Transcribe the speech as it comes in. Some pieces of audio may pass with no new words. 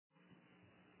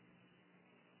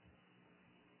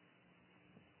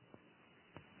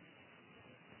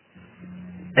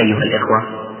أيها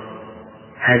الإخوة،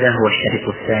 هذا هو الشريط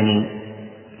الثاني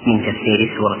من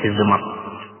تفسير سورة الزمر.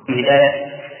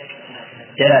 هداية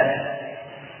دلالة.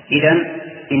 إذن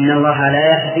إن الله لا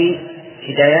يهدي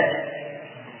هداية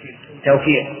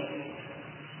توفيق،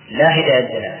 لا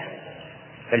هداية دلالة،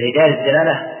 فالهداية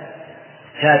الدلالة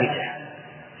ثابتة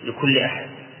لكل أحد.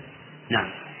 نعم.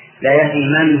 لا يهدي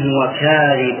من هو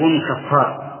كاذب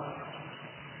كفار.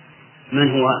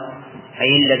 من هو؟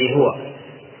 أي الذي هو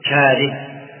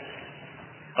كاذب.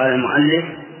 قال المؤلف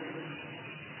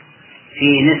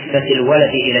في نسبة الولد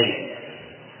إليه،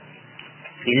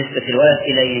 في نسبة الولد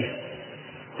إليه،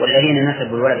 والذين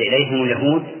نسبوا الولد إليه هم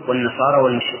اليهود والنصارى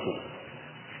والمشركون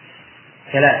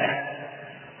ثلاثة.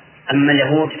 أما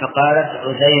اليهود فقالت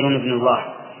عزير ابن الله،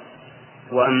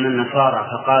 وأما النصارى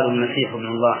فقالوا المسيح ابن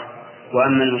الله،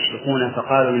 وأما المشركون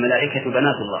فقالوا الملائكة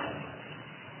بنات الله.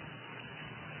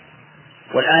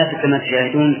 والآية كما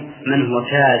تشاهدون من هو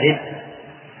كاذب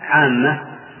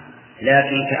عامة،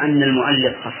 لكن كأن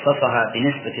المؤلف خصصها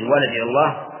بنسبة الولد إلى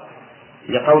الله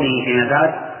لقوله فيما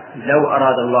بعد لو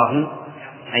أراد الله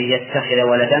أن يتخذ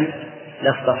ولدا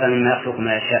لاصطفى مما يخلق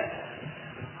ما يشاء.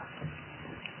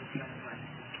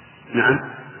 نعم،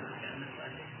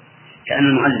 كأن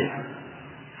المؤلف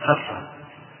خصها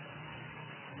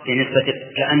بنسبة،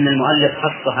 كأن المؤلف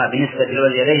خصها بنسبة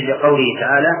الولد إليه لقوله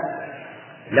تعالى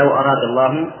لو أراد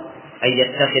الله أن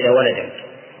يتخذ ولدا.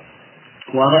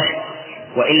 واضح؟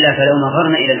 وإلا فلو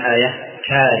نظرنا إلى الآية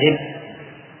كاذب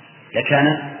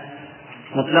لكانت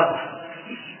مطلقة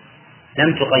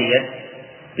لم تقيد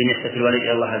بنسبة الولد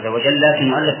إلى الله عز وجل، لكن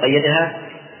المؤلف قيدها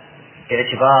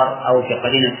باعتبار أو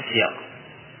بقرينة السياق.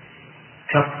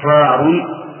 كفار،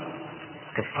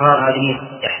 كفار هذه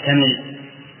يحتمل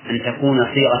أن تكون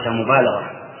صيغة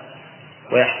مبالغة،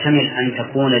 ويحتمل أن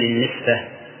تكون للنسبة،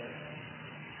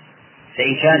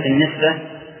 فإن كانت النسبة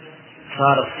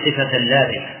صارت صفة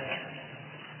لازمة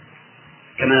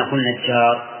كما نقول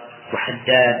نجار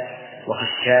وحداد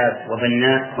وخشاب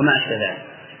وبناء وما أشبه ذلك.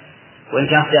 وإن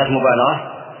كانت صيغة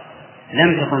مبالغة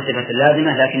لم تكن صفة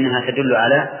لازمة لكنها تدل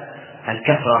على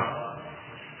الكثرة.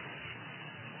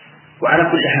 وعلى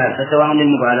كل حال فسواء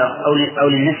للمبالغة أو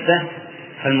للنسبة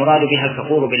فالمراد بها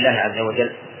الكفور بالله عز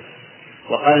وجل.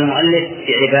 وقال المؤلف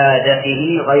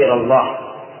بعبادته غير الله.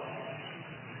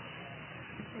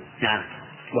 نعم،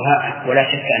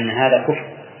 ولا شك أن هذا كفر،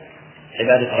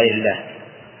 عبادة غير الله.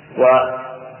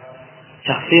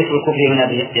 وتخصيص الكفر هنا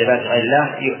بعبادة غير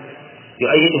الله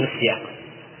يؤيده السياق،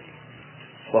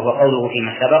 وهو قوله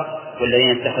فيما سبق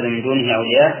والذين اتخذوا من دونه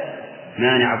أولياء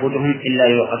ما نعبدهم إلا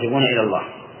ليقربونا إلى الله.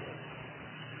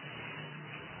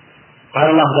 قال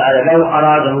الله تعالى لو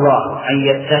أراد الله أن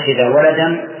يتخذ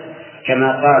ولدا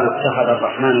كما قالوا اتخذ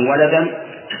الرحمن ولدا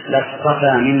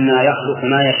لاصطفى مما يخلق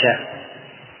ما يشاء.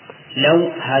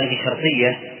 لو هذه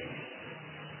شرطية،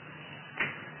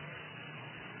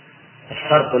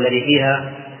 الشرط الذي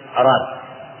فيها أراد،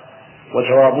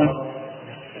 وجوابه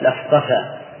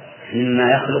لاصطفى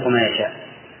مما يخلق ما يشاء.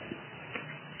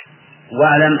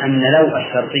 واعلم أن لو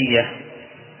الشرطية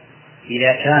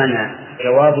إذا كان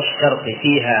جواب الشرط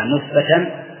فيها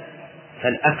مثبتا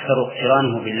فالأكثر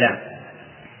اقترانه بالله،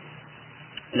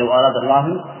 لو أراد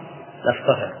الله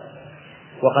لاصطفى.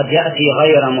 وقد يأتي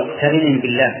غير مقترن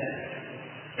بالله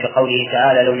كقوله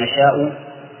تعالى لو نشاء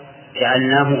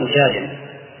جعلناه أجاجا.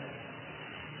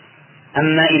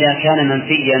 أما إذا كان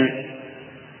منفيا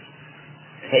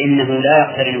فإنه لا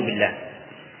يقترن بالله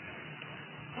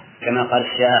كما قال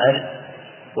الشاعر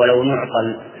ولو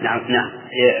نعطى. نعم،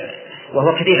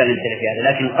 وهو كثير من في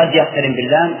هذا، لكن قد يقترن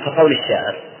بالله كقول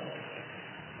الشاعر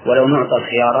ولو نعطى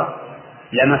الخيار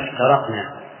لما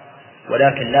افترقنا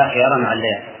ولكن لا خيار مع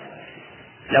الليل.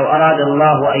 لو أراد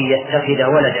الله أن يتخذ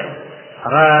ولدا،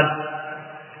 أراد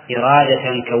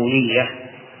إرادة كونية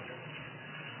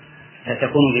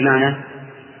فتكون بمعنى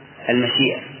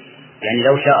المشيئة، يعني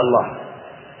لو شاء الله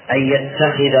أن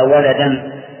يتخذ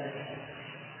ولدا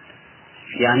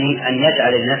يعني أن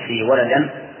يجعل لنفسه ولدا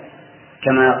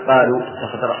كما قالوا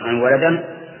اتخذ الرحمن ولدا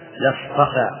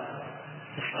لاصطفى.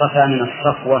 اصطفى من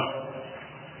الصفوة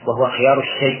وهو خيار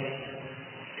الشيء،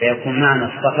 فيكون معنى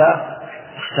اصطفى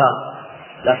اختار.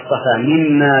 لاصطفى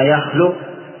مما يخلق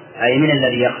أي من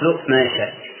الذي يخلق ما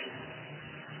يشاء.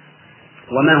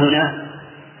 وما هنا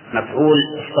مفعول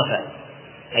اصطفى،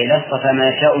 أي لا اصطفى ما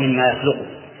يشاء مما يخلقه.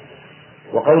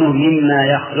 وقوله مما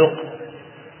يخلق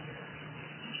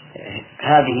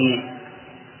هذه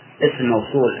اسم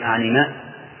موصول عن ما،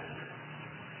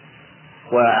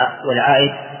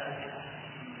 والعائد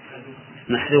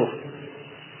محذوف،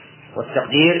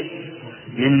 والتقدير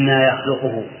مما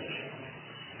يخلقه.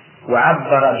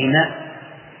 وعبر بما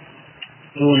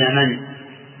دون من،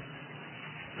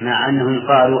 مع أنهم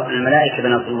قالوا الملائكة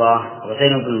بنات الله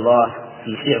وزين بن الله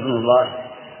المسيح بن الله،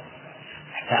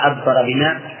 تعبر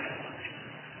بما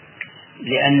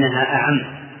لأنها أعم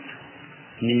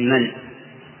من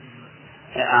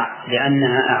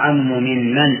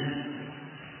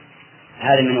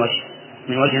هذا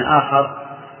من وجه آخر،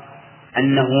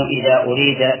 أنه إذا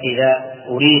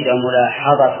أريد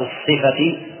ملاحظة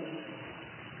الصفة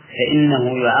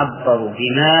فإنه يعبر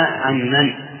بما عن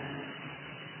من.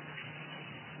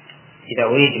 إذا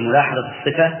أريد ملاحظة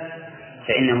الصفة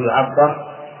فإنه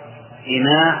يعبر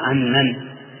بما عن من،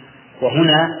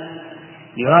 وهنا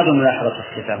يراد ملاحظة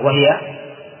الصفة وهي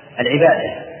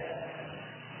العبادة.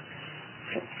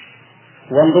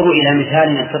 وانظروا إلى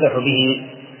مثال يتضح به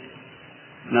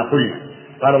ما قلنا.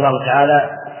 قال الله تعالى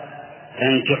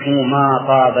فانكحوا ما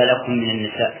طاب لكم من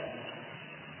النساء،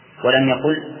 ولم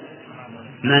يقل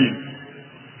من،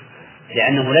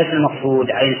 لأنه ليس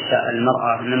المقصود عين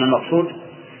المرأة، إنما المقصود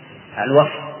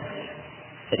الوصف،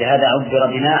 فلهذا عبر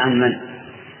بناء عن من.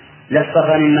 لا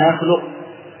اصطفى مما يخلق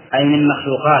أي من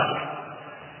مخلوقاته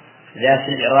ذات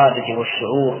الإرادة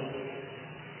والشعور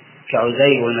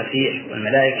كعزير والمسيح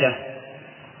والملائكة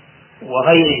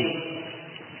وغيره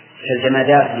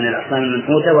كالجمادات من الأصنام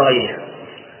المنحوتة وغيرها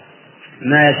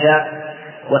ما يشاء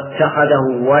واتخذه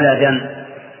ولدا.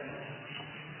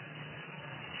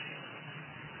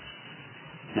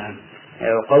 نعم،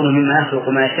 وقوله مما يخلق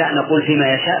ما يشاء نقول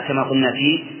فيما يشاء كما قلنا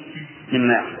فيه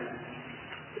مما يخلق.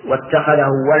 واتخذه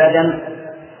ولدا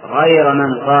غير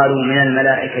من قالوا من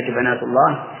الملائكة بنات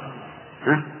الله.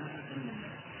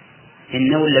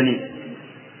 إن ولا من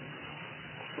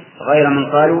غير من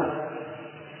قالوا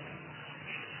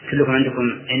كلكم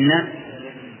عندكم إن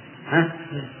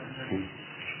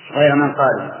غير من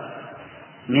قالوا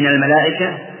من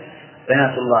الملائكة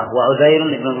بنات الله وعزير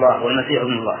ابن الله والمسيح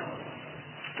ابن الله.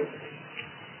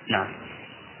 نعم،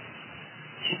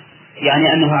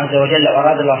 يعني أنه عز وجل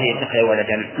أراد الله أن يتخذ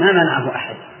ولدا ما منعه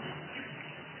أحد،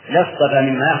 لا اصطفى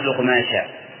مما يخلق ما يشاء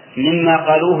مما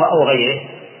قالوه أو غيره،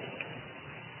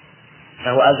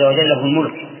 فهو عز وجل له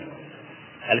الملك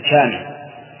الكامل،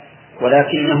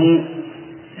 ولكنه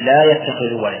لا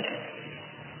يتخذ ولدا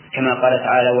كما قال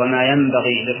تعالى وما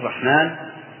ينبغي للرحمن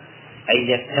أن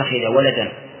يتخذ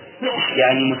ولدا،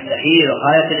 يعني مستحيل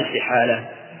غاية الاستحالة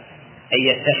أن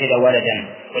يتخذ ولدا.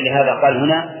 ولهذا قال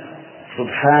هنا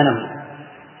سبحانه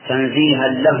تنزيها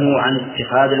له عن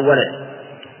اتخاذ الولد،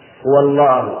 هو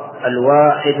الله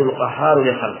الواحد القهار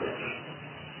لخلقه.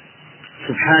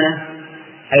 سبحانه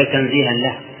أي تنزيها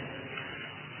له،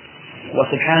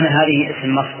 وسبحانه هذه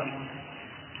اسم مصدر،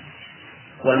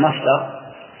 والمصدر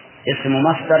اسم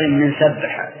مصدر من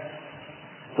سبح،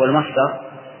 والمصدر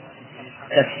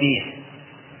تسبيح.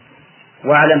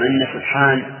 واعلم أن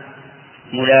سبحان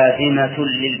ملازمة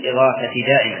للإضافة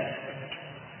دائما،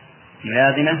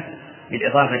 ملازمة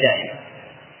للإضافة دائما،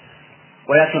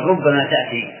 ولكن ربما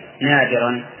تأتي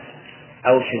نادرا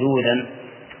أو شذوذا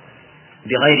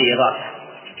بغير إضافة،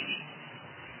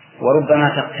 وربما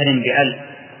تقترن بأل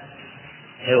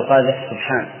فيقال لك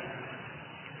سبحان،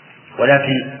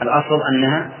 ولكن الأصل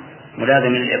أنها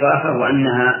ملازمة للإضافة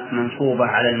وأنها منصوبة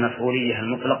على المفعولية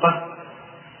المطلقة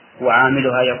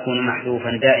وعاملها يكون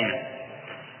محذوفا دائما،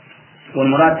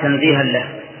 والمراد تنزيها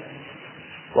له.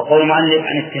 وقول المؤلف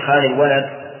عن اتخاذ الولد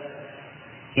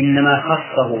إنما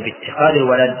خصه باتخاذ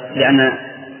الولد لأن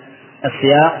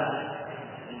السياق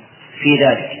في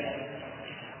ذلك،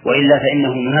 وإلا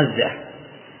فإنه منزه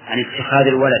عن اتخاذ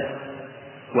الولد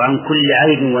وعن كل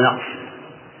عيب ونقص.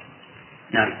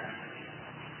 نعم.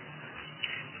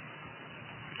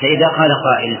 فإذا قال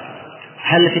قائل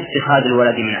هل في اتخاذ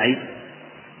الولد من عيب؟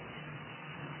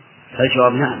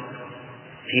 فالجواب نعم،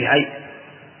 في عيب،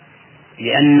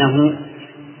 لأنه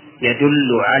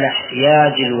يدل على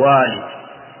احتياج الوالد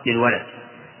للولد،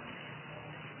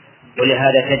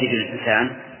 ولهذا تجد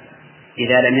الإنسان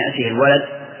إذا لم يأته الولد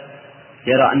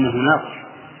يرى أنه ناقص،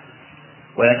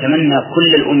 ويتمنى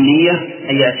كل الأمنية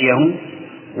أن يأتيه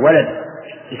ولد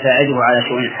يساعده على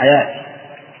شؤون الحياة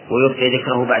ويبقي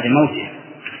ذكره بعد موته.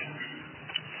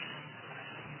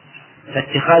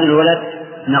 فاتخاذ الولد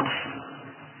نقص،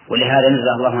 ولهذا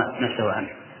نزه الله نفسه عنه.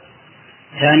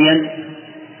 ثانيا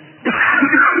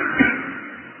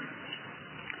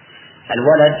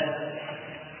الولد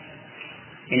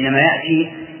إنما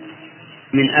يأتي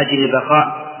من أجل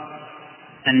بقاء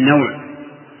النوع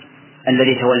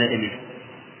الذي تولد منه،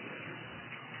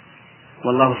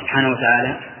 والله سبحانه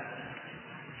وتعالى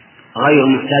غير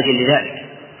محتاج لذلك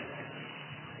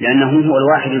لأنه هو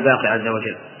الواحد الباقي عز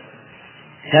وجل.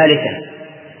 ثالثا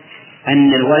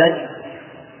أن الولد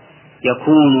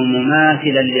يكون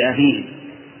مماثلا لأبيه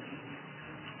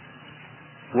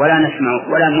ولا نسمع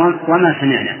وما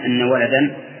سمعنا أن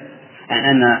ولدا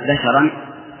أن بشرا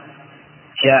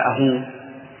جاءه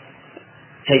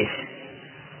كيف،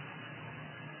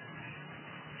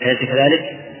 أليس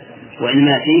كذلك؟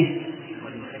 وإنما فيه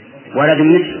ولد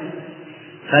مثله،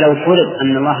 فلو فرض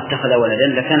أن الله اتخذ ولدا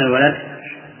لكان الولد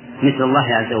مثل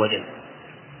الله عز وجل،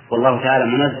 والله تعالى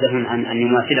منزه عن أن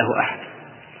يماثله أحد.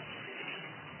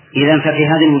 إذن ففي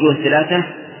هذه الوجوه الثلاثة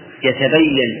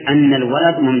يتبين أن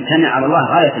الولد ممتنع على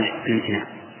الله غاية الامتناع.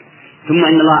 ثم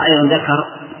إن الله أيضا ذكر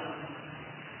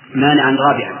مانعا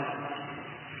رابعا،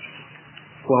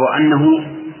 وهو أنه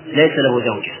ليس له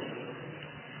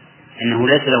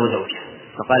زوجة،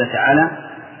 فقال تعالى: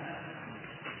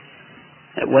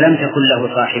 ولم تكن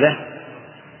له صاحبة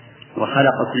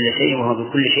وخلق كل شيء وهو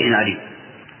بكل شيء عليم.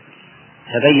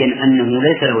 فبين أنه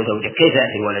ليس له زوجة، كيف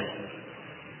يأتي الولد؟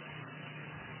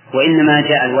 وإنما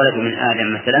جاء الولد من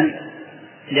آدم مثلا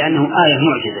لأنه آية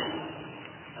معجزة.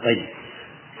 طيب،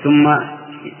 ثم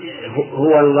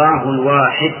هو الله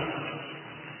الواحد،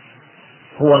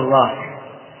 هو الله،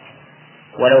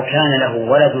 ولو كان له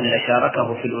ولد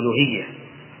لشاركه في الألوهية،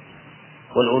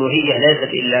 والألوهية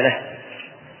ليست إلا له.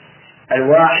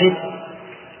 الواحد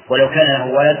ولو كان له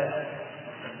ولد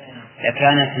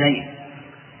لكان اثنين،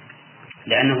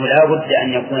 لأنه لا بد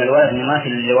أن يكون الولد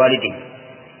مماثل لوالده،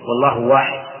 والله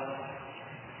واحد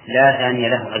لا ثاني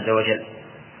له عز وجل.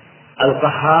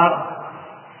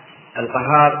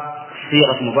 القهار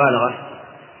صيغة مبالغة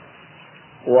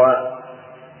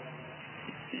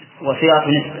وصيغة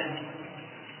نسبة،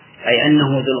 أي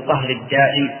أنه ذو القهر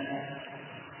الدائم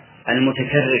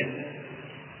المتكرر.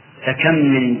 فكم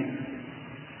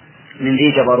من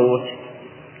ذي جبروت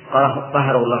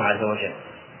قهره الله عز وجل،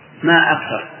 ما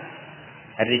أكثر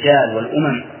الرجال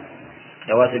والأمم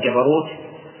ذوات الجبروت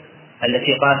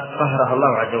التي قهرها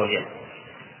الله عز وجل.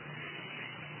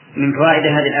 من فوائد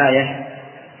هذه الآية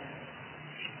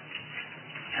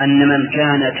أن من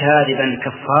كان كاذبا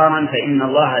كفارا فإن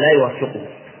الله لا يوفقه،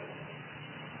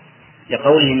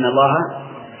 لقوله إن الله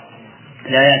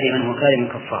لا يهدي من هو كاذب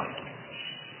كفار.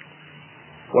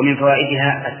 ومن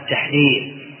فوائدها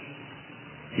التحذير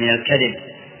من الكذب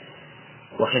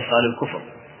وخصال الكفر،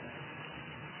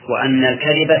 وأن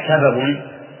الكذب سبب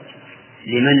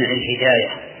لمنع الهداية،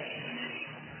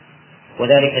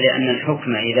 وذلك لأن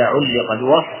الحكم إذا علق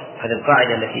بوصف، هذه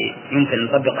القاعدة التي يمكن أن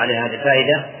نطبق عليها هذه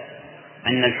الفائدة،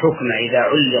 أن الحكم إذا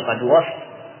علق بوصف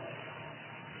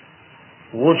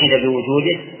وجد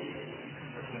بوجوده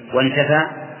وانتفى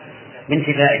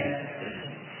بانتفائه.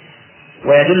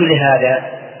 ويدل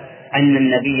لهذا أن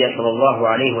النبي صلى الله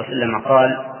عليه وسلم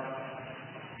قال: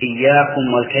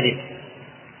 إياكم والكذب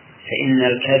فإن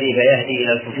الكذب يهدي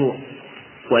إلى الفجور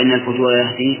وإن الفجور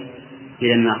يهدي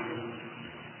إلى النار.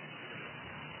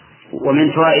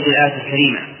 ومن فوائد الآية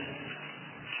الكريمة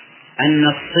أن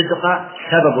الصدق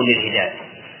سبب للهداية.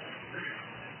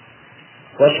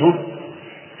 وجهه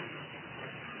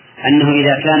أنه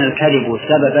إذا كان الكذب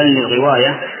سببا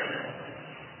للغواية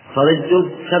فضده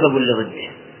سبب لضده،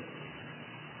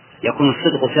 يكون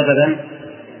الصدق سببا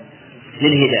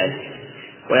للهداية.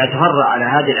 ويتفرع على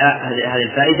هذه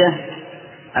الفائدة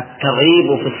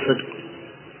الترغيب في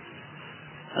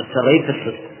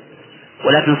الصدق،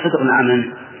 ولكن الصدق مع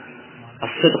من؟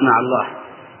 الصدق مع الله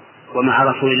ومع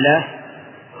رسول الله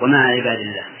ومع عباد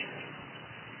الله.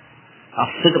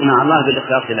 الصدق مع الله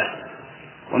بالإخلاص له،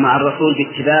 ومع الرسول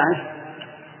باتباعه،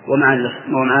 ومع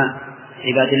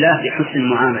عباد الله بحسن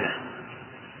المعاملة.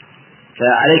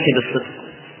 فعليك بالصدق،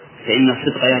 فإن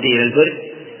الصدق يهدي إلى البر،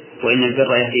 وإن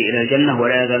البر يهدي إلى الجنة،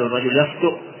 ولا يزال الرجل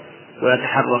يصدق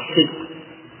ويتحرى الصدق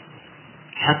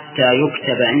حتى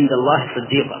يكتب عند الله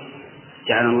صديقا،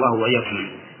 جعلنا الله وإياكم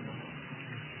منه.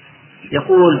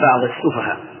 يقول بعض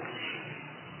السفهاء: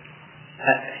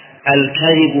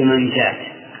 الكذب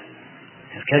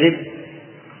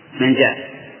منجات.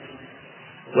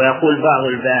 ويقول بعض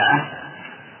الباعة: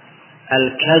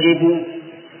 الكذب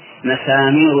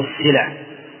مسامير السلع.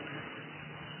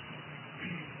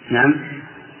 نعم،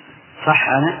 صح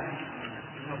هذا؟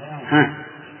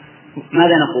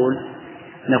 ماذا نقول؟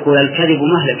 نقول الكذب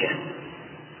مهلكة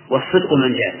والصدق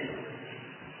منجاة.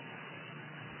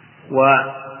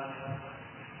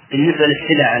 وبالنسبة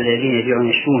للسلع الذين يبيعون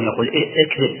يشترون يقول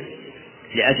اكذب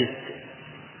لأجل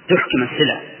تحكم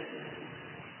السلع،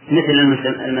 مثل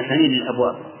المسامير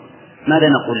للأبواب. ماذا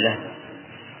نقول له؟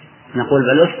 نقول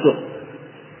بل اصدق،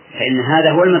 فإن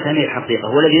هذا هو المسامير الحقيقة،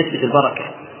 هو الذي يثبت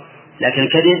البركة. لكن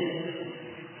الكذب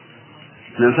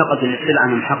منفقة للسلعة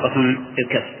ممحقة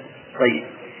بالكسب. طيب،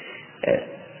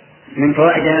 من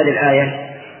فوائد هذه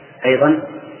الآية أيضا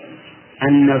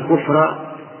أن الكفر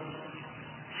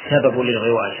سبب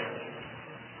للغواية.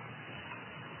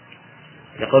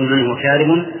 لقول من هو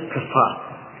كاذب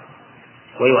كفار.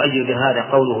 ويؤيد هذا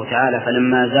قوله تعالى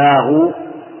فلما زاغوا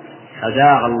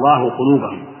أزاغ الله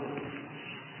قلوبهم.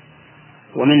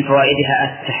 ومن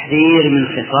فوائدها التحذير من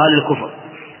خصال الكفر،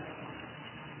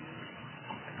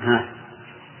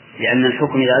 لأن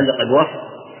الحكم إذا علق بوصف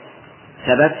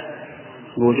ثبت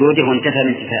بوجوده وانتفى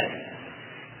من انتفاعه.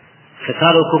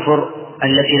 خصال الكفر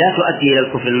التي لا تؤدي إلى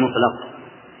الكفر المطلق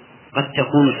قد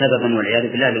تكون سببا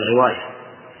والعياذ بالله للغواية،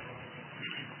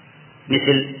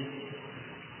 مثل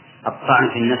الطعن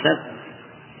في النسب،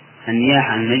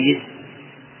 النياحة عن الميت،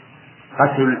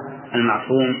 قتل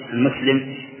المعصوم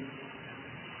المسلم،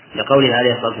 لقوله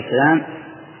عليه الصلاة والسلام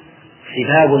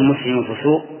سباب المسلم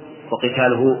فسوق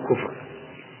وقتاله كفر.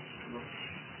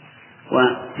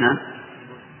 نعم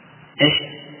ايش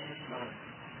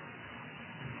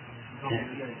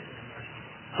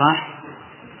صح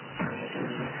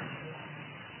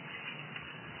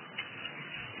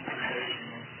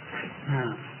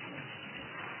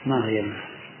ما هي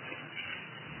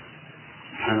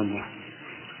سبحان الله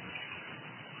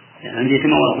عندي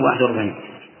 41.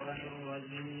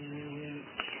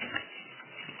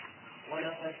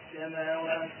 ولقد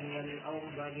السماوات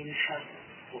والأرض بالحق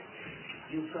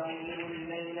يكور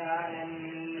الليل على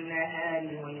النهار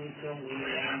ويكور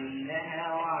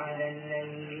النهار على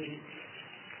الليل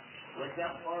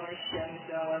وسخر الشمس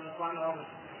والقمر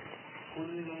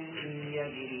كل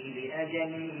يجري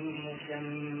لأجل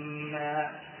مسمى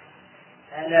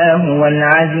ألا هو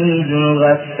العزيز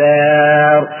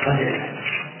الغفار.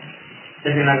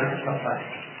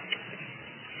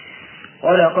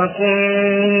 خلقكم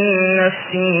من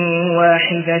نفس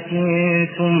واحدة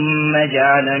ثم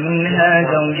جعل منها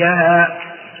زوجها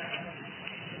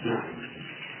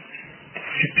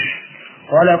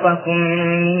خلقكم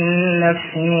من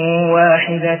نفس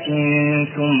واحدة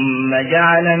ثم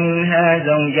جعل منها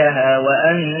زوجها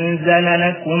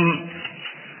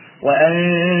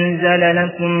وأنزل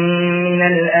لكم من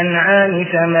الأنعام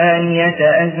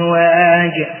 8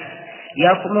 أزواج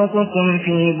يخلقكم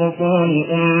في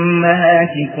بطون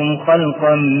أمهاتكم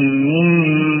خلقا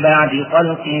من بعد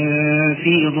خلق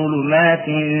في ظلمات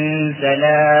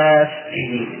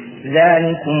 3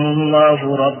 ذلكم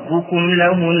الله ربكم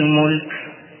له الملك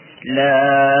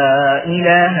لا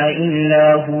إله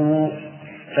إلا هو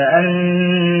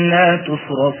فأنى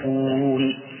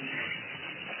تصرفون.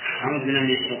 أعوذ بالله من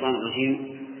الشيطان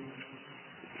الرجيم.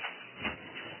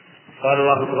 قال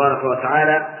الله تبارك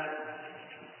وتعالى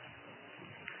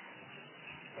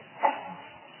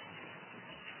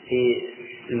في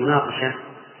المناقشة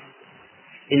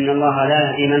إن الله لا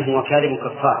يهدي من هو كاذب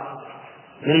كفار.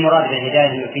 ما المراد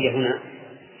بالهداية المنفية هنا؟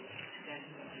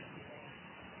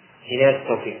 هداية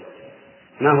التوفيق.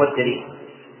 ما هو الدليل؟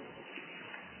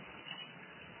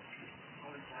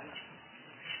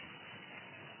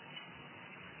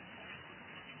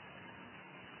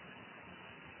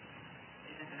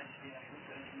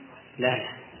 لا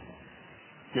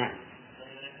نعم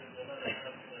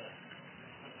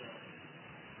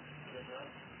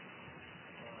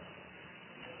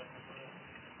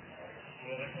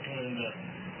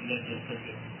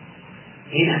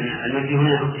هنا المنفي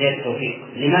هنا هداية التوفيق.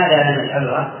 لماذا لا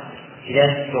نجعلها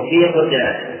هداية التوفيق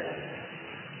والدلالة؟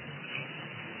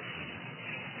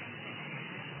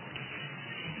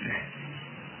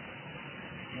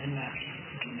 لأن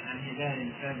الهداية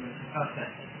الإنسان خاصة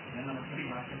لأن مصرف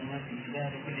على كلمات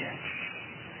الهداية كلها.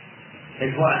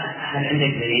 هل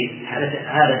عندك دليل؟ هذا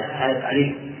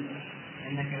التعليل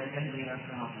إنك لا تهدي إلى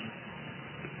الصراط.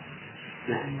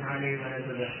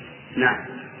 نعم.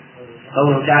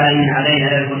 قوله تعالى إن علينا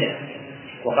للهدى،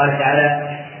 وقال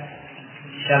تعالى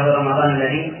شهر رمضان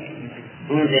الذي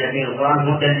أنزل فيه القرآن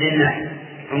هدى للناس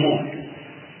عموم.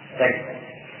 طيب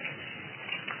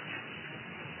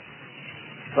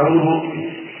قوله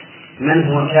من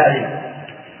هو كاذب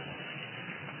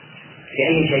في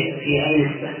أي شيء في أي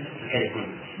نسبة الكذب؟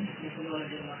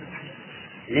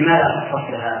 لماذا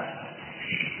خصصها؟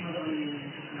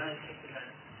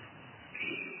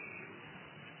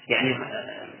 يعني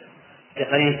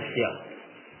كقرينة السياق.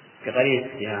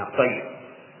 طيب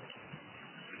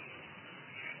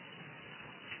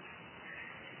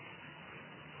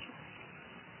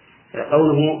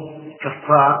قوله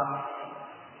كفار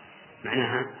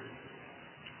معناها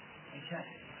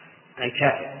أي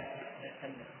كافر،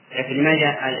 لكن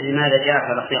لماذا جاء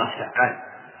على صيغة فعال؟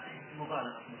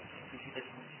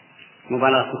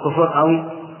 مبالغة في الكفر أو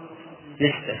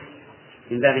نسبة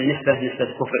من باب النسبة نسبة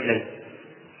الكفر إليه.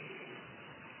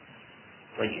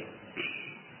 طيب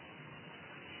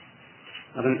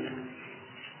أظن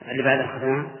اللي بعد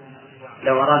أخذنا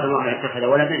لو أراد الله أن يتخذ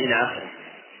ولدا إلى آخره.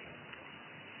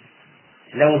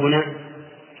 لو هنا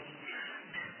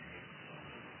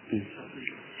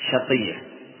شرطية.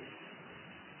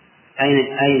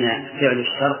 أين فعل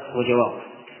الشرط وجوابه؟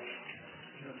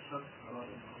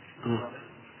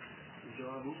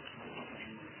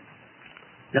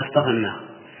 لاصطفى النار.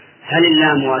 هل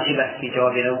اللام واجبة في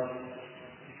جواب لو؟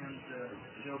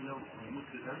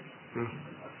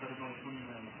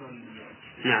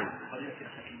 نعم.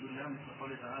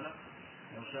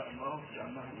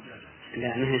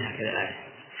 لا نهي هكذا الآية.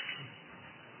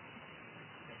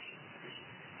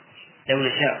 لو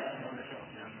نشاء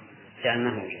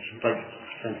جعلناه وجاجا. طيب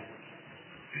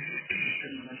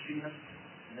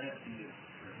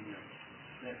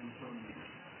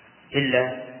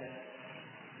إلا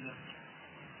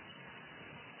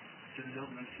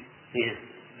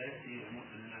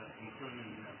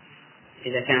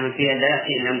إذا كان منفيا لا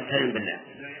يأتي إلا مقترن بالله.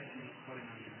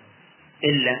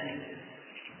 إلا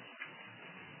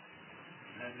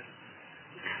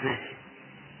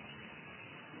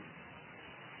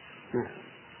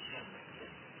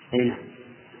هنا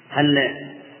هل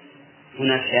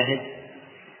هناك شاهد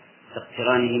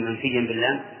اقترانه منفيا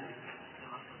بالله؟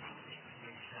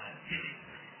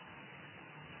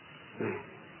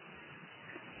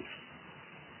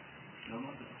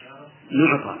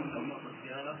 نعطى.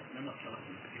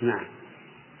 نعم،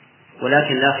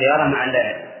 ولكن لا خيار مع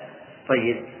اللائق.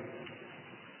 طيب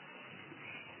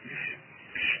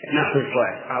نأخذ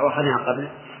واحد أخذناها قبل.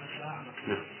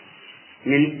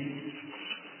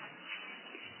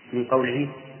 من قوله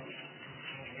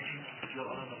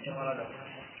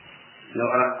لو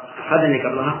أخذني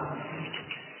قبلها.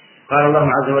 قال الله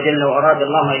عز وجل: لو أراد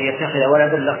الله أن يتخذ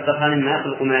ولدا لاصطفى مما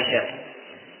يخلق ما يشاء.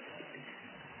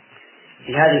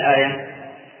 في هذه الآية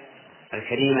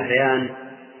الكريمة بيان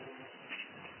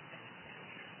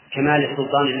كمال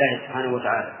سلطان الله سبحانه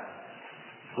وتعالى،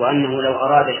 وأنه لو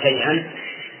أراد شيئا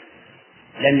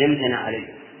لم يمتنع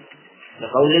عليه،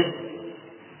 لقوله: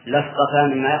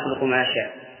 لاصطفى مما يخلق ما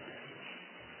يشاء.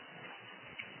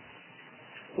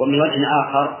 ومن وجه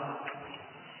آخر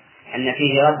أن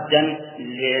فيه ردا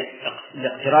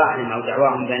لاقتراعهم أو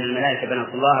دعواهم بأن الملائكة بنات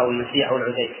الله أو المسيح أو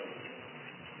العزير،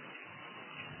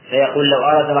 فيقول: لو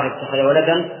أراد الله اتخذ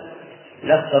ولدا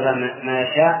لاصطفى ما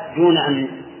يشاء دون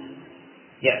أن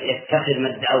يتخذ ما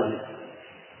ادعوه.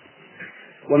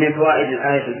 ومن فوائد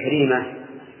الآية الكريمة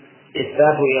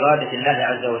إثبات إرادة الله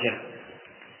عز وجل،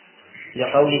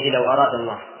 لقوله: لو أراد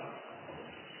الله.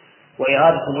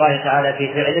 وإرادة الله تعالى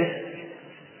في فعله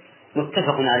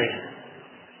متفق عليها،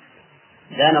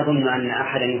 لا نظن أن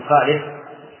أحدا يخالف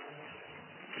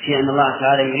في أن الله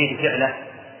تعالى يريد فعله،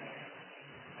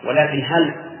 ولكن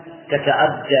هل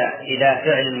تتعدى إلى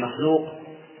فعل المخلوق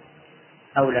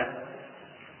أو لا؟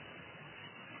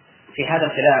 في هذا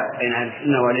الخلاف بين أهل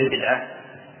السنة والبدعة،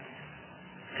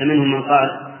 فمنهم من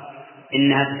قال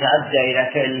إنها تتعدى إلى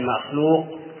فعل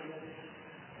المخلوق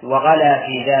وغلا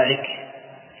في ذلك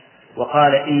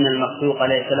وقال إن المخلوق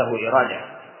ليس له إرادة،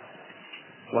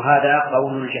 وهذا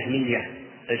قول الجهمية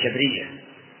الجبرية.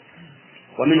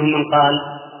 ومنهم من قال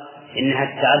إنها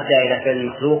تتعدى إلى فعل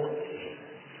المخلوق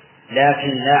لكن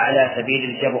لا على سبيل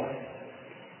الجبر،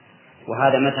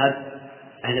 وهذا مذهب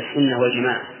أهل السنة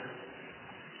والجماعة.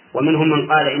 ومنهم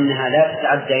من قال إنها لا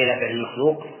تتعدى إلى فعل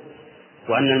المخلوق،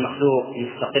 وأن المخلوق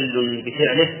مستقل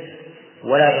بفعله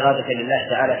ولا إرادة لله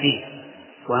تعالى فيه،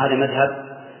 وهذا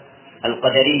مذهب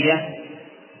القدرية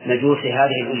مجوس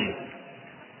هذه الأمة.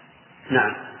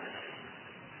 نعم.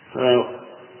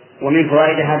 ومن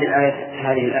فوائد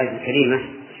هذه الآية الكريمة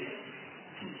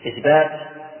إثبات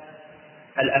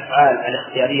الأفعال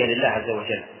الاختيارية لله عز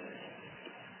وجل،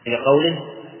 لقوله: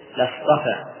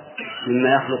 لاصطفى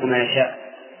مما يخلق ما يشاء.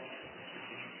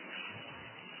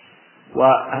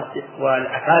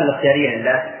 والأفعال الاختيارية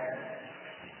لله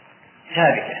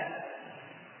ثابتة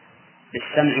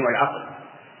بالسمع والعقل.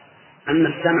 أما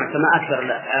السمع فما أكثر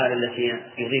الأفعال التي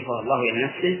يضيفها الله إلى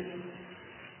نفسه،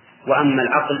 وأما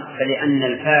العقل فلأن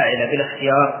الفاعل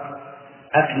بالاختيار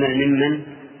أكمل ممن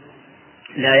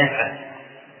لا يفعل.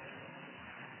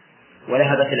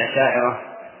 وذهبت الأشاعرة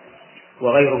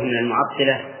وغيرهم من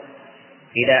المعطلة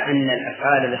إلى أن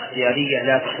الأفعال الاختيارية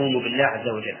لا تقوم بالله عز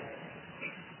وجل،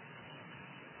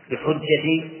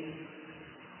 بحجة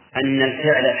أن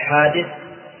الفعل الحادث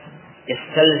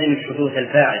يستلزم حدوث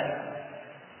الفاعل،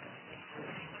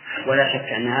 ولا شك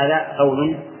أن هذا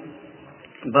قول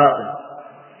باطل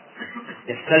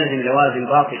يستلزم لوازم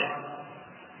باطلة،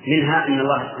 منها أن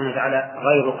الله سبحانه وتعالى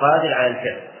غير قادر على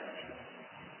الفعل،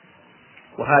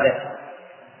 وهذا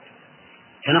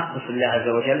تنقص الله عز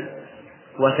وجل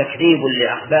وتكذيب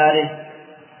لأخباره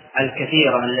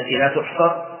الكثيرة التي لا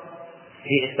تحصر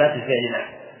في إثبات الفعل له.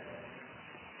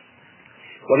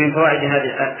 ومن فوائد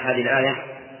هذه الآية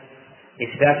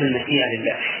إثبات المشيئة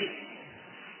لله،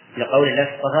 لقول لا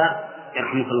اصطفى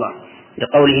يرحمك الله،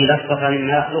 لقوله لا اصطفى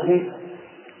مما يخلق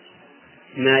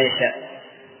ما يشاء.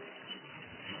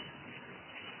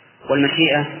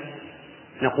 والمشيئة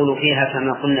نقول فيها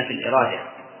كما قلنا في الإرادة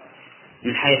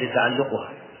من حيث تعلقها،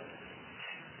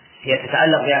 هي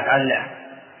تتعلق بأفعال الله،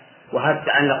 وهذا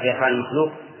تتعلق بأفعال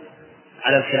المخلوق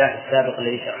على الخلاف السابق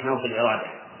الذي شرحناه في الإرادة.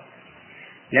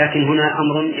 لكن هنا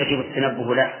أمر يجب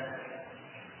التنبه له،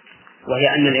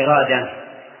 وهي أن الإرادة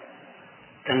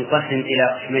تنقسم إلى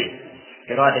قسمين: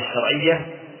 إرادة شرعية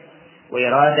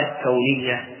وإرادة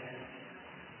كونية.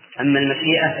 أما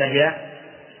المشيئة فهي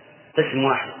قسم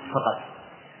واحد فقط.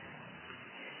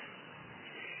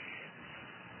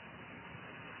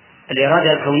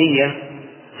 الإرادة الكونية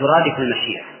ترادف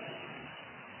المشيئة،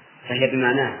 فهي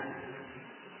بمعناها،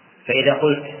 فإذا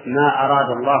قلت ما أراد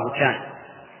الله كان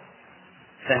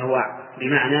فهو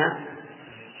بمعنى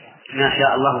ما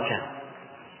شاء الله كان.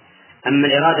 أما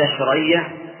الإرادة الشرعية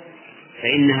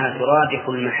فإنها ترادف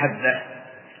المحبة،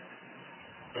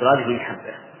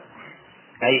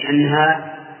 أي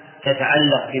أنها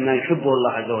تتعلق بما يحبه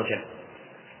الله عز وجل،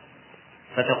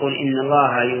 فتقول إن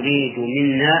الله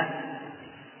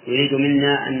يريد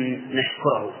منا أن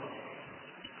نشكره.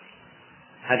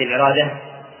 هذه الإرادة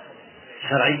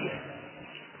شرعية.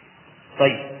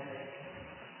 طيب،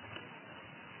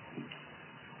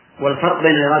 والفرق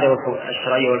بين الإرادة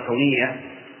الشرعية والكونية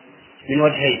من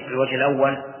وجهين: الوجه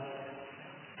الأول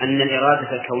أن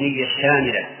الإرادة الكونية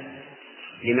الشاملة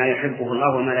لما يحبه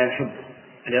الله وما لا يحبه.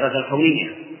 الإرادة الكونية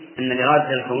أن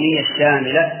الإرادة الكونية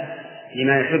الشاملة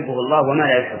لما يحبه الله وما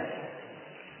لا يحبه،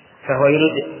 فهو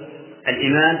يريد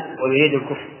الإيمان ويريد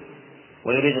الكفر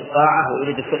ويريد الطاعة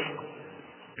ويريد الفسق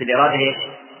في الإرادة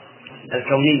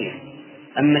الكونية.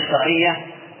 أما الشرعية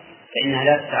فإنها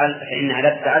لا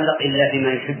تتعلق إلا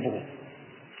بما يحبه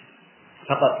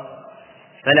فقط،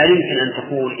 فلا يمكن أن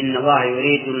تقول إن الله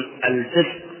يريد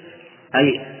الفسق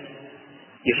أي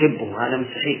يحبه، هذا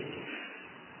مستحيل.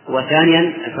 وثانيا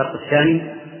الفرق الثاني: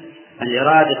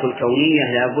 الإرادة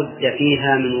الكونية لا بد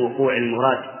فيها من وقوع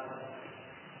المراد،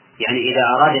 يعني إذا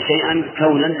أراد شيئا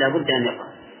كونا لا بد أن يقع.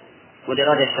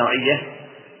 والإرادة الشرعية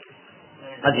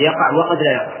قد يقع وقد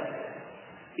لا يقع.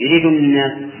 يريد من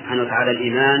الناس سبحانه وتعالى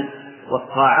الإيمان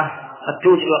والطاعة، قد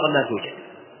توجد وقد لا توجد.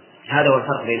 هذا هو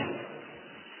الفرق بينهم.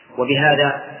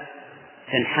 وبهذا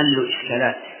تنحل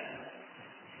إشكالات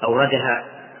أوردها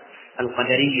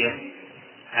القدرية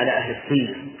على أهل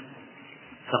السنة،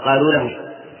 فقالوا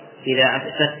لهم: إذا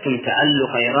أثبتتم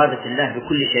تعلق إرادة الله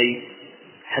بكل شيء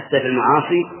حتى في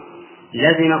المعاصي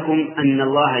لازمكم أن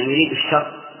الله يريد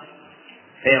الشر،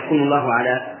 فيكون الله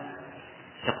على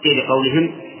تقدير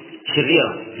قولهم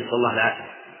شريرا، نسأل الله العافية.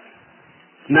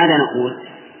 ماذا نقول؟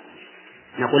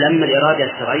 نقول: أما الإرادة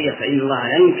الشرعية فإن الله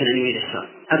لا يمكن أن يريد الشر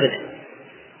أبدا،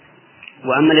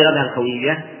 وأما الإرادة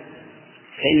الكونية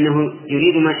فإنه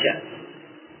يريد ما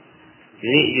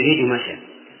شاء،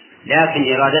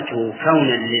 لكن إرادته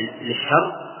كونا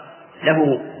للشر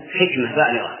له حكمة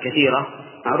بالغة كثيرة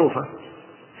معروفة.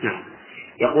 نعم.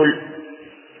 يقول: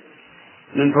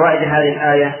 من فوائد هذه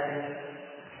الآية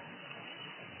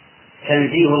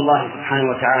تنزيه الله سبحانه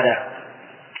وتعالى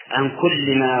عن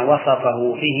كل ما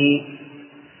وصفه به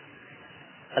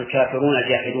الكافرون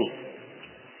الجاحدون،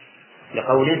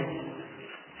 لقوله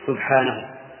سبحانه.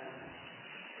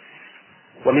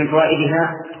 ومن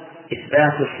فوائدها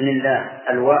إثبات اسم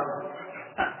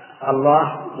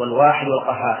الله والواحد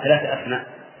والقهار، 3 أسماء،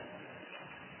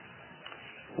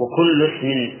 وكل اسم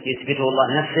يثبته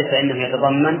الله نفسه فإنه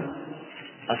يتضمن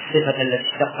الصفة التي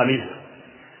اشتق منها.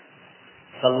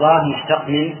 فالله مشتق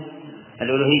من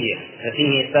الألوهية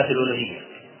ففيه إثبات الألوهية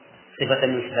صفة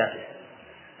من صفاته.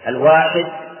 الواحد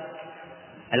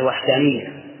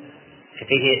الوحدانية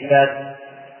ففيه إثبات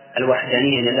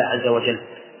الوحدانية لله عز وجل.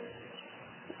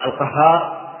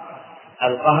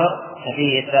 القهر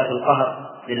ففيه إثبات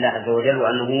القهر لله عز وجل،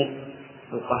 وأنه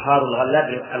القهار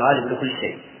الغالب لكل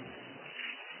شيء.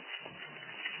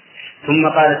 ثم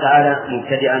قال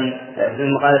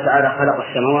تعالى خلق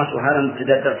السماوات، وهذا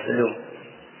مبتدأ درس اليوم.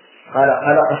 قال: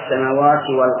 خلق السماوات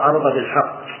والأرض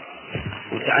بالحق،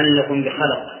 متعلق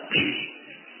بخلق.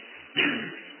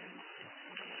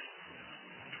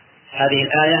 هذه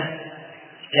الآية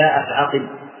جاءت عقب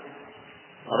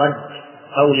رد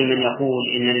قول من يقول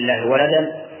إن لله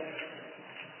ولدا،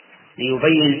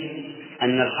 ليبين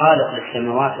أن الخالق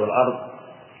للسماوات والأرض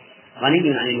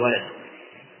غني عن الولد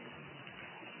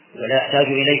ولا يحتاج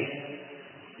إليه،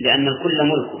 لأن الكل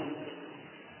ملكه،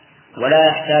 ولا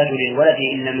يحتاج للولد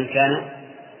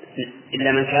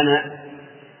إلا من كان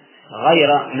غير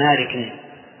مالك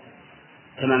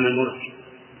تمام الملك.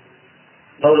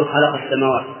 قوله خلق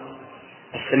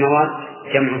السماوات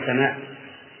جمع سماء،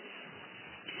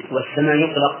 والسماء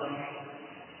يطلق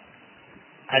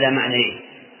على معنيين: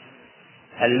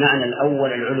 المعنى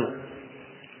الأول العلو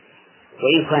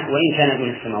وإن كان دون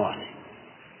السماوات،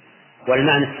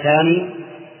 والمعنى الثاني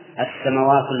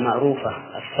السماوات المعروفة،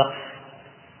 السقف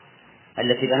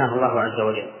التي بناها الله عز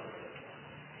وجل.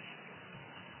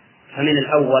 فمن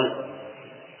الأول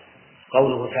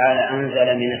قوله تعالى: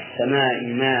 أنزل من السماء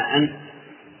ماء.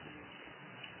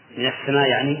 من السماء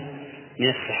يعني من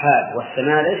السحاب،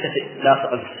 والسماء ليست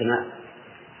لاصقة في السماء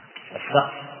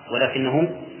السقف،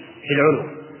 ولكنه في العلو.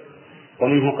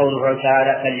 ومنه قوله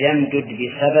تعالى: فليمدد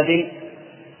بسبب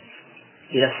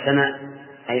إلى السماء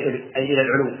أي إلى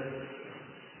العلو.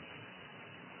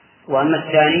 وأما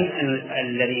الثاني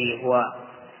الذي هو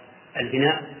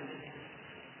البناء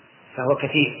فهو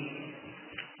كثير.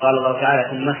 قال الله تعالى: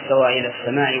 ثم استوى إلى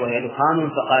السماء وهي دخان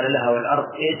فقال لها والأرض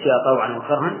ائتيا طوعا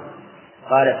وكرها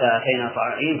قالتا فأتينا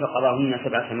طائعين فقضاهن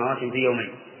 7 سماوات في يومين.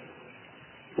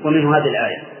 ومنه هذه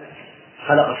الآية: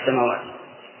 خلق السماوات،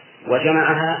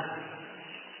 وجمعها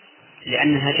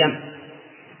لأنها جمع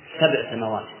 7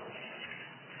 سماوات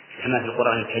كما في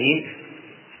القرآن الكريم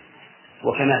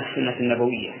وكما في السنة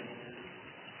النبوية.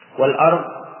 والأرض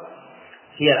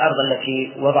هي الأرض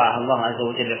التي وضعها الله عز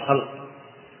وجل للخلق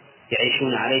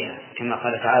يعيشون عليها، كما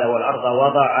قال تعالى: والأرض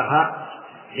وضعها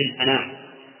للأنام.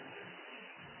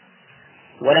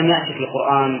 ولم يأتي في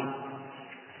القرآن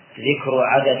ذكر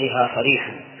عددها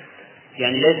صريحا،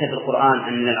 يعني ليس في القرآن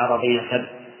أن الأراضين 7،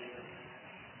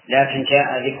 لكن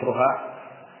جاء ذكرها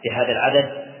بهذا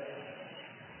العدد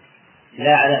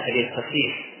لا على سبيل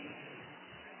التصريح،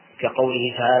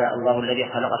 كقوله تعالى: الله الذي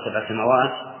خلق 7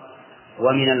 سماوات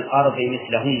ومن الأرض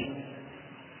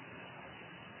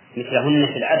مثلهن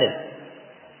في العدد،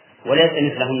 وليس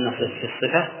مثلهن في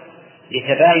الصفة،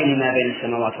 لتباين ما بين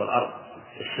السماوات والأرض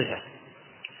في الصفة.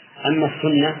 أما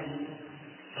السنة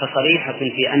فصريحة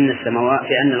في أن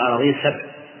الأراضين 7.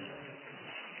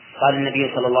 قال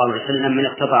النبي صلى الله عليه وسلم: من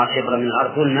اقتطع شبرا من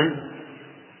الأرض ظلما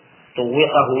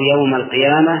طوقه يوم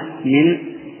القيامة من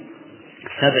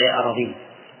 7 أراضين.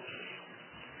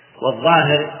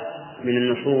 والظاهر من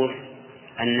النصوص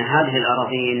أن هذه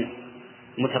الأراضين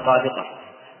متطابقة،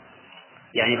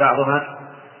 يعني بعضها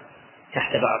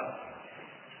تحت بعض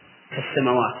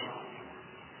كالسماوات،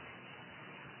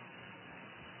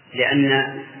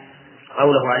 لأن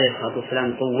قوله عليه الصلاة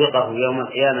والسلام: طوقه يوم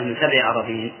القيامة من 7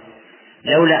 أراضين،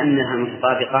 لولا أنها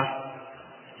متطابقة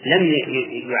لم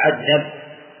يعذب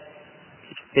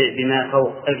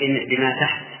بما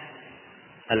تحت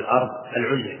الأرض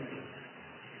العليا،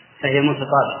 فهي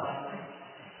متطابقة.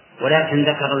 ولكن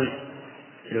ذكر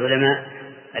العلماء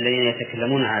الذين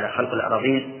يتكلمون على خلق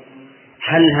الأراضين: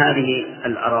 هل هذه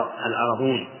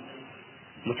الأراضون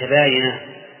متباينة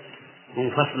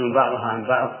منفصل بعضها عن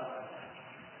بعض،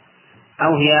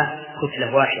 أو هي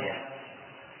كتلة واحدة؟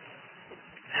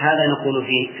 هذا نقول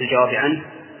في الجواب عنه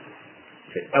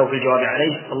أو في الجواب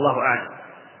عليه الله أعلم،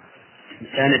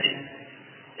 لا ندري،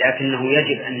 لكنه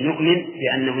يجب أن نؤمن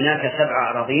بأن هناك 7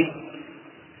 أراضين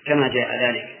كما جاء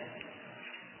ذلك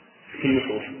في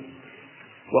النصوص.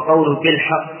 وقوله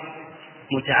بالحق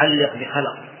متعلق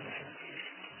بخلق،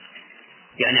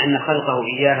 يعني أن خلقه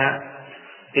إياها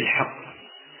بالحق.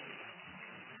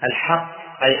 الحق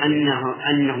أي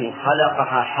أنه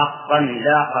خلقها حقا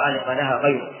لا خالق لها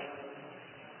غيره،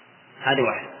 هذا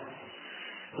واحد.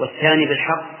 والثاني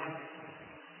بالحق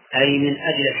أي من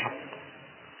أجل الحق،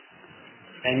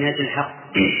 أي من أجل الحق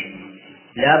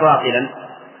لا باطلا،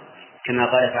 كما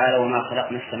قال تعالى: وما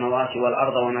خلقنا السماوات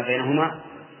والأرض وما بينهما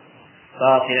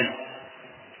باطلا.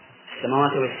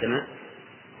 السماوات والسماء،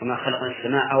 وما خلقنا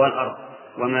السماء والأرض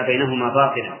وما بينهما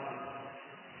باطلا،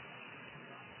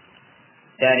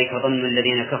 ذلك ظن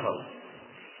الذين كفروا.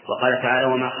 وقال تعالى: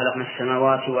 وما خلقنا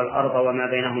السماوات والأرض وما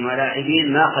بينهما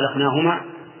لاعبين ما خلقناهما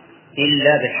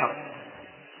إلا بالحق.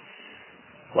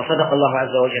 وصدق الله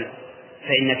عز وجل،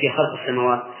 فإن في خلق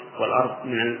السماوات والأرض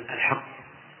من الحق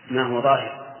ما هو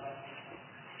ظاهر،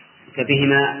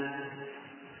 فبهما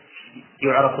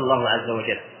يعرف الله عز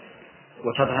وجل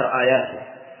وتظهر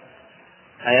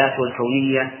آياته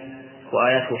الكونية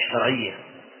وآياته الشرعية،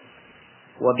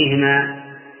 وبهما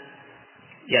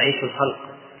يعيش الخلق.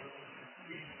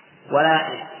 ولا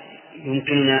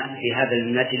يمكننا في هذا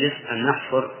المجلس أن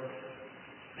نحصر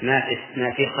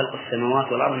ما في خلق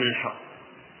السماوات والأرض من الحق.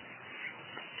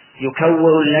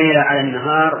 يكور الليل على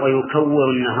النهار ويكور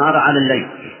النهار على الليل.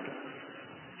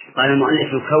 قال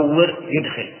المؤلف: يكور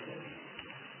يدخل،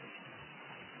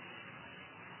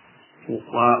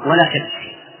 ولا شك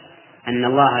أن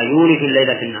الله يولد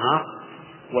الليل في النهار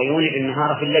ويولد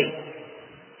النهار في الليل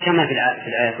كما في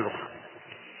الآيات الأخرى.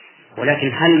 ولكن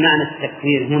هل معنى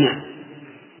التكوير هنا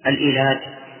الإيلاد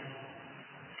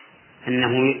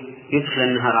أنه يدخل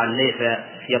النهار على الليل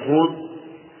فيطول،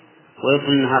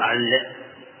 ويدخل النهار على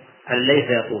الليل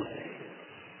فيطول.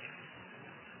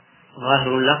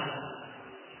 ظاهر اللفظ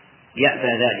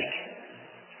يأبى ذلك،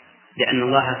 لأن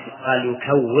الله قال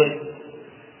يكور،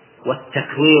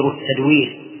 والتكوير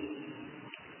التدوير،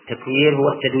 التكوير هو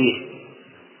التدوير،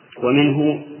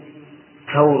 ومنه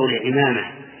كور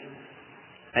العمامة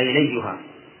أي ليها،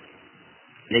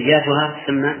 لياتها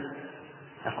تسمى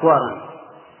أكوارا،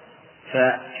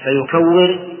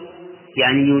 فيكور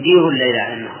يعني يدير الليل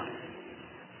على النهار.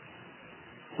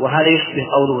 وهذا يشبه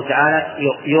قوله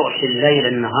تعالى يغشي الليل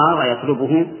النهار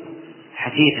ويطلبه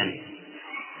حثيثا.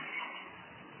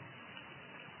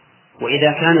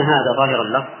 وإذا كان هذا ظاهر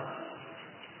اللفظ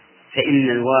فإن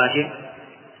الواجب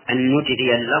أن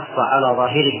نجري اللفظ على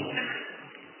ظاهره،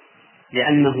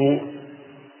 لأنه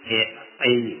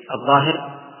أي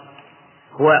الظاهر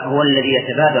هو الذي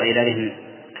يتبادر إلى ذهن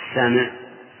السامع.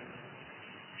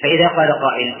 فإذا قال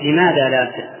قائل لماذا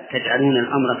لا تجعلون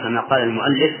الأمر كما قال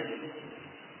المؤلف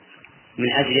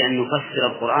من أجل أن نفسر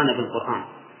القرآن بالقرآن،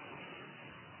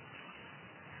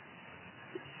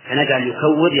 فنجعل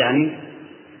يكور يعني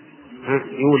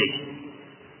يولج.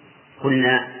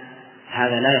 قلنا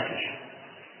هذا لا يصح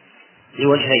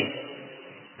لوجهين.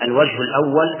 الوجه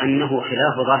الأول أنه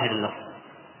خلاف ظاهر اللفظ،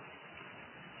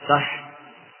 صح؟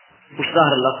 مش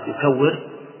ظاهر اللفظ يكور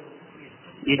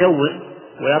يدور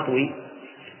ويطوي.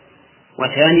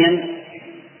 وثانيا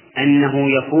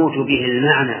أنه يفوت به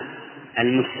المعنى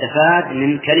المستفاد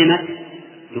من كلمة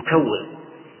يكور.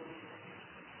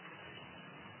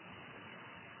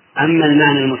 أما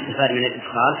المعنى المستفاد من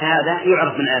الإدخال فهذا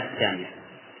يعرف من الآية الثانية،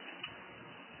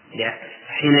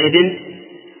 حينئذ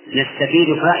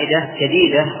نستفيد فائدة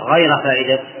جديدة غير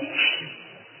فائدة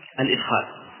الإدخال.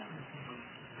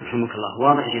 رحمك الله.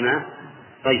 واضح يا جماعة؟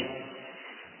 طيب،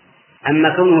 أما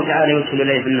كونه تعالى يدخل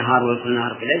الليل في النهار ويدخل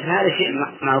النهار في الليل فهذا شيء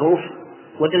معروف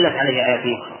ودلت عليه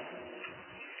آيات أخرى.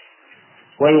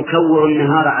 ويكور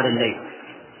النهار على الليل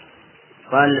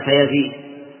قال فيزيد.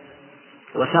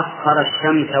 وسخر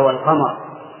الشمس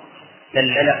والقمر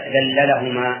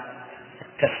دللهما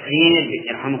التسخير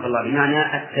يرحمك الله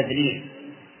بمعنى التدليل،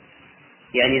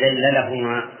 يعني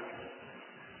دللهما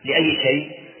لأي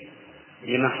شيء؟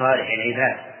 لمصالح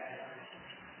العباد،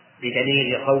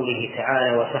 بدليل قوله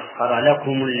تعالى وسخر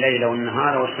لكم الليل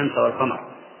والنهار والشمس والقمر.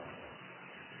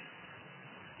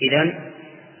 إذن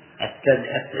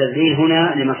التدليل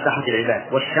هنا لمصلحة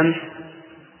العباد. والشمس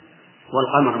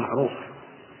والقمر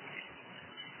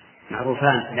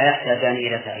معروفان لا يحتاجان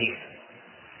إلى تعريف،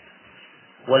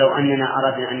 ولو أننا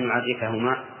أردنا أن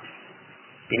نعرفهما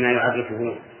بما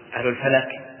يعرفه أهل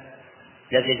الفلك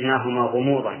لزدناهما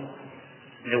غموضا.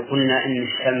 لو قلنا إن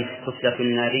الشمس كتلة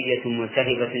نارية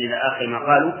ملتهبة إلى آخر ما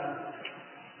قالوا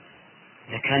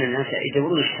لكان الناس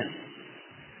يدورون الشمس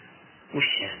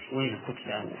وين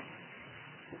كتلة.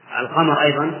 القمر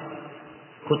أيضا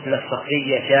كتلة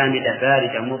صخرية جامدة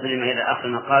باردة مظلمة إلى آخر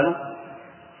ما قالوا،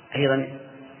 أيضا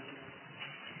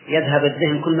يذهب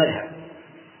الذهن كل مذهب.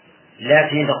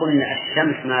 لكن إذا قلنا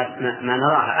الشمس ما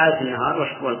نراها آية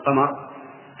النهار والقمر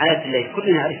آية الليل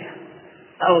كلنا نعرفها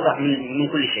أوضح من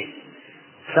كل شيء.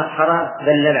 سخر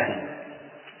دللهم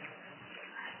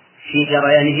في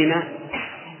جريانهما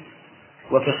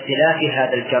وفي اختلاف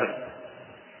هذا الجري،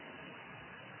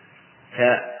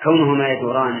 فكونهما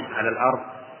يدوران على الأرض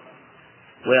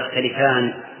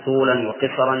ويختلفان طولا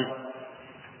وقصرا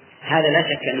هذا لا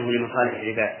شك أنه لمصالح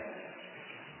العباد.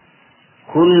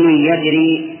 كل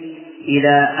يجري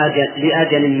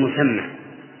لأجل مسمى.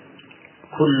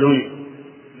 كل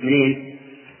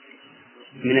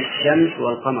من الشمس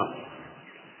والقمر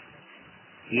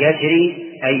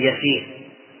يجري أي يسير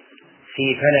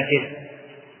في فلكه.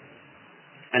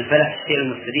 الفلك الشيء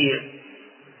المستدير،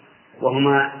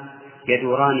 وهما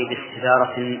يدوران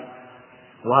باستدارة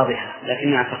واضحة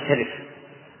لكنها تختلف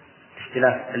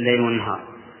اختلاف الليل والنهار.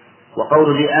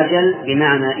 وقول لأجل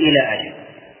بمعنى إلى أجل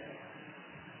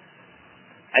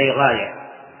أي غاية،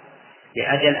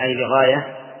 لأجل أي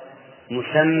لغاية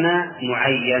مسمى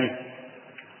معين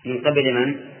من قبل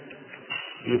من؟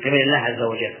 من قبل الله عز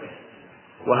وجل.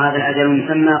 وهذا الأجل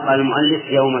المسمى قال المؤلف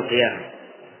يوم القيامة.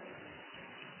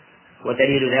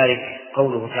 ودليل ذلك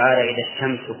قوله تعالى إذا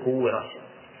الشمس كورت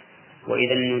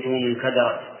وإذا النجوم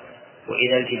انكدرت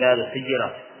وإذا الجبال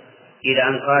سجرت إلى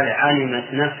أن قال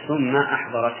علمت نفس ما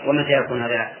أحضرت. ومتى يكون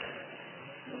هذا؟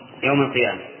 يوم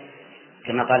القيامة،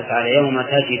 كما قال تعالى يوم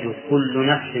تجد كل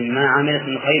نفس ما عملت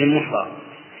من خير محضر.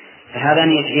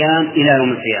 فهذان يجريان إلى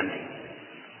يوم القيامة.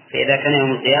 فإذا كان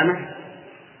يوم القيامة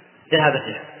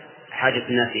ذهبت حاجة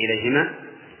الناس إليهما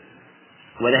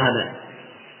وذهب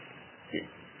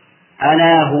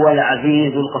ألا هو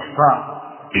العزيز الغفار.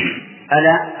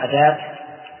 ألا أداة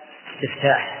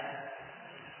استفتاح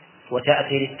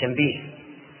وتأتي للتنبيه،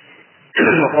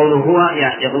 وقوله هو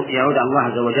يعود على الله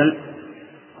عز وجل.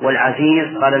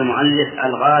 والعزيز قال المؤلف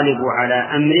الغالب على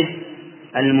أمره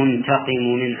المنتقم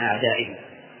من أعدائه.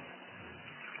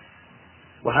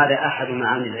 وهذا أحد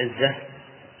معاني العزة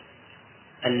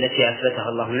التي أثبتها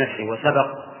الله لنفسه، وسبق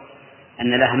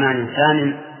أن لها معنى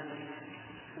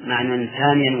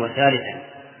ثانيا وثالثا: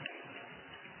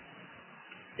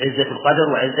 عزة القدر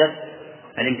وعزة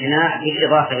الامتناع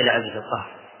بالإضافة إلى عزة القهر.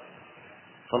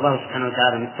 فالله سبحانه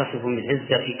وتعالى متصف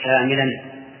بالعزة كاملا.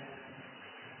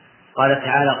 قال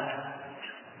تعالى: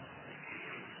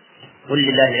 قل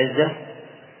لله العزة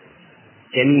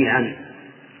جميعا،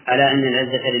 ألا إن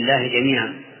العزة لله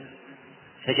جميعا.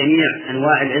 فجميع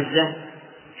أنواع العزة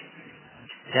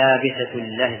ثابتة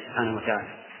لله سبحانه وتعالى.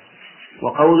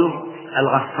 وقوله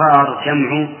الغفار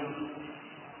جمع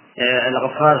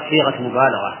الغفار صيغة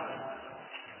مبالغة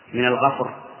من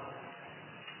الغفر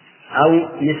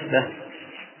أو نسبة،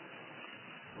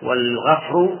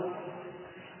 والغفر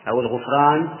أو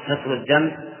الغفران ستر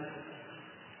الذنب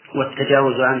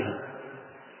والتجاوز عنه.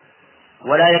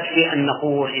 ولا يكفي أن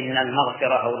نقول إن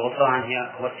المغفرة أو الغفران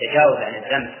هو التجاوز عن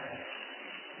الذنب،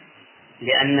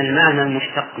 لأن المعنى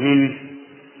المشتق منه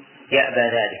يأبى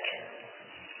ذلك.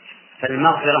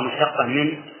 فالمغفرة مشتقة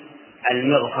من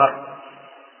المغفر،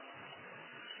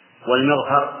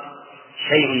 والمغفر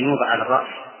شيء يوضع على الرأس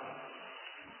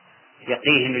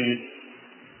يقيه من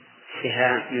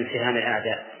سهام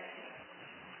الأعداء.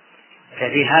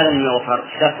 ففي هذا المغفر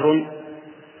ستر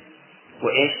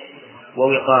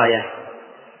ووقاية.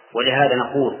 ولهذا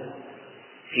نقول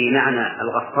في معنى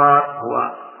الغفار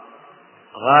هو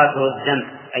غافر الذنب،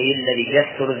 أي الذي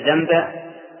يستر الذنب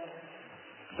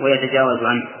ويتجاوز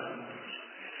عنه.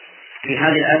 في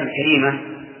هذه الآية الكريمة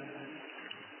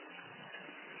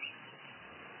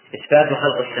إثبات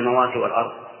خلق السماوات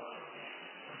والأرض،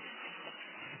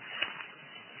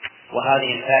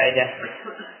 وهذه الفائدة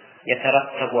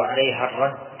يترتب عليها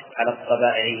الرد على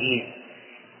الطبائعيين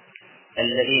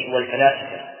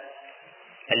والفلاسفة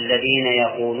الذين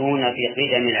يقولون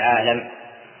بقدم العالم،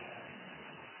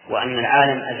 وأن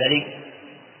العالم أزلي،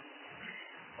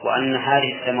 وأن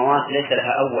هذه السماوات ليس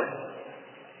لها أول،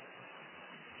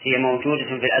 هي موجودة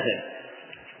في الأزل.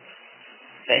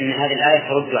 فإن هذه الآية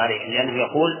ترد عليه، لأنه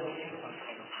يقول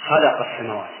خلق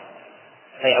السماوات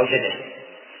أي أوجدها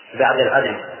بعد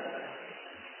العدم.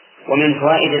 ومن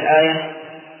فوائد الآية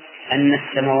أن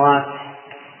السماوات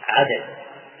عدد،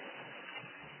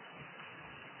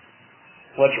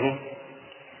 وجهه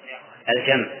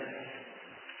الجمع،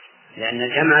 لأن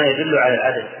الجمع يدل على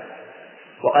العدد،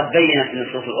 وقد بينت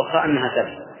النصوص الأخرى أنها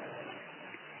سبع.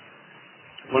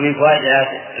 ومن فوائد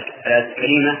الآية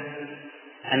الكريمة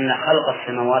أن خلق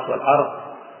السماوات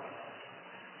والأرض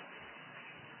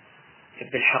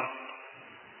بالحق،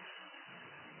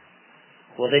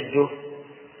 وضده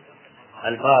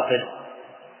الباطل،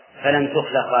 فلم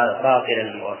تخلق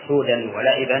باطلا وسودا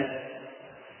ولائبا.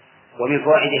 ومن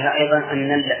فوائدها أيضا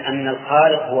أن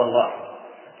الخالق هو الله،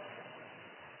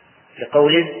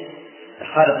 لقوله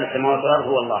خالق السماوات والأرض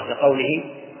هو الله،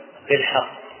 لقوله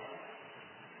بالحق،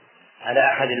 على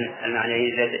أحد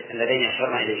المعنيين اللذين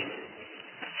أشرنا إليه.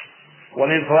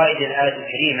 ومن فوائد الآية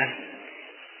الكريمة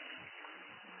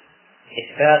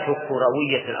إثبات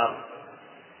كروية الأرض،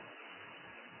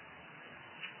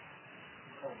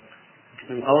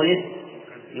 من قوله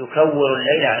يكور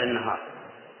الليل على النهار.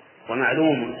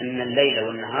 ومعلوم أن الليل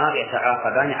والنهار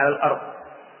يتعاقبان على الأرض،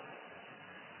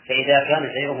 فإذا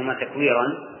كان سيرهما تكويرا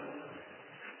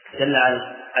دل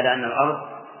على أن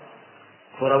الأرض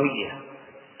كروية.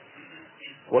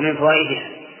 ومن فوائدها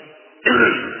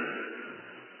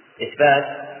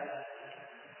إثبات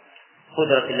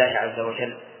قدرة الله عز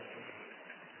وجل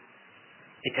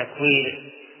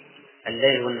بتكوير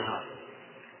الليل والنهار،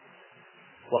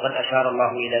 وقد أشار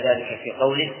الله إلى ذلك في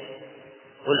قوله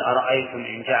قل أرأيتم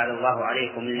إن جعل الله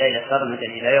عليكم الليل سرمدا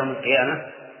إلى يوم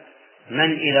القيامة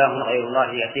من إله غير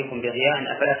الله يأتيكم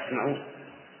بضياء أفلا تسمعون.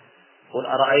 قل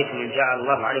أرأيتم إن جعل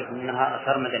الله عليكم النهار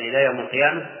سرمدا إلى يوم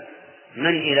القيامة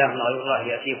من إله غير الله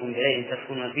يأتيكم بليل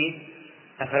تسكنون فيه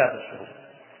أفلا تبصرون.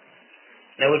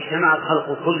 لو اجتمع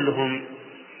الخلق كلهم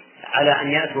على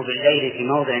أن يأتوا بالليل في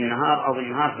موضع النهار أو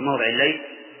بالنهار في موضع الليل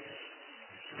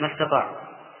ما استطاعوا.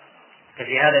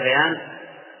 ففي هذا بيان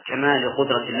كمال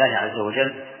قدرة الله عز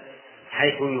وجل،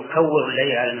 حيث يكور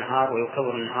الليل على النهار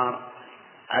ويكور النهار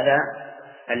على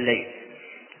الليل.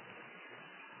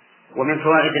 ومن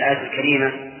فوائد الآية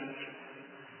الكريمة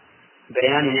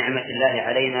بيان نعمة الله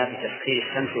علينا بتسخير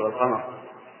الشمس والقمر،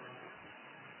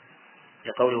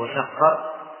 لقوله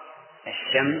وسخر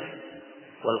الشمس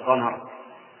والقمر.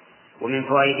 ومن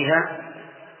فوائدها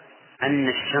أن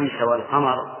الشمس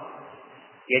والقمر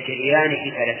يجريان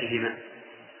في فلكهما،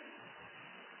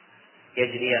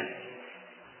 يجريان،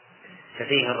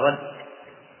 ففيه الرد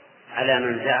على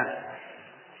من زعم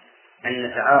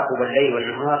أن تعاقب الليل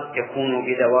والنهار يكون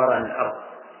بدوران الأرض،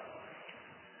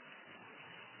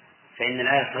 فإن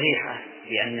الآية صريحة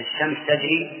بأن الشمس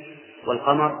تجري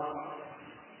والقمر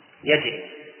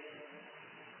يجري،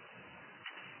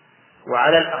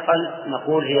 وعلى الأقل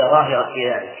نقول هي ظاهرة في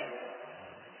ذلك.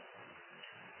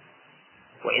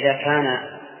 وإذا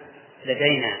كان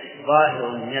لدينا ظاهر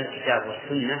من الكتاب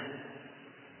والسنة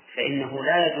فإنه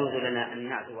لا يجوز لنا أن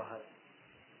نعدو هذا.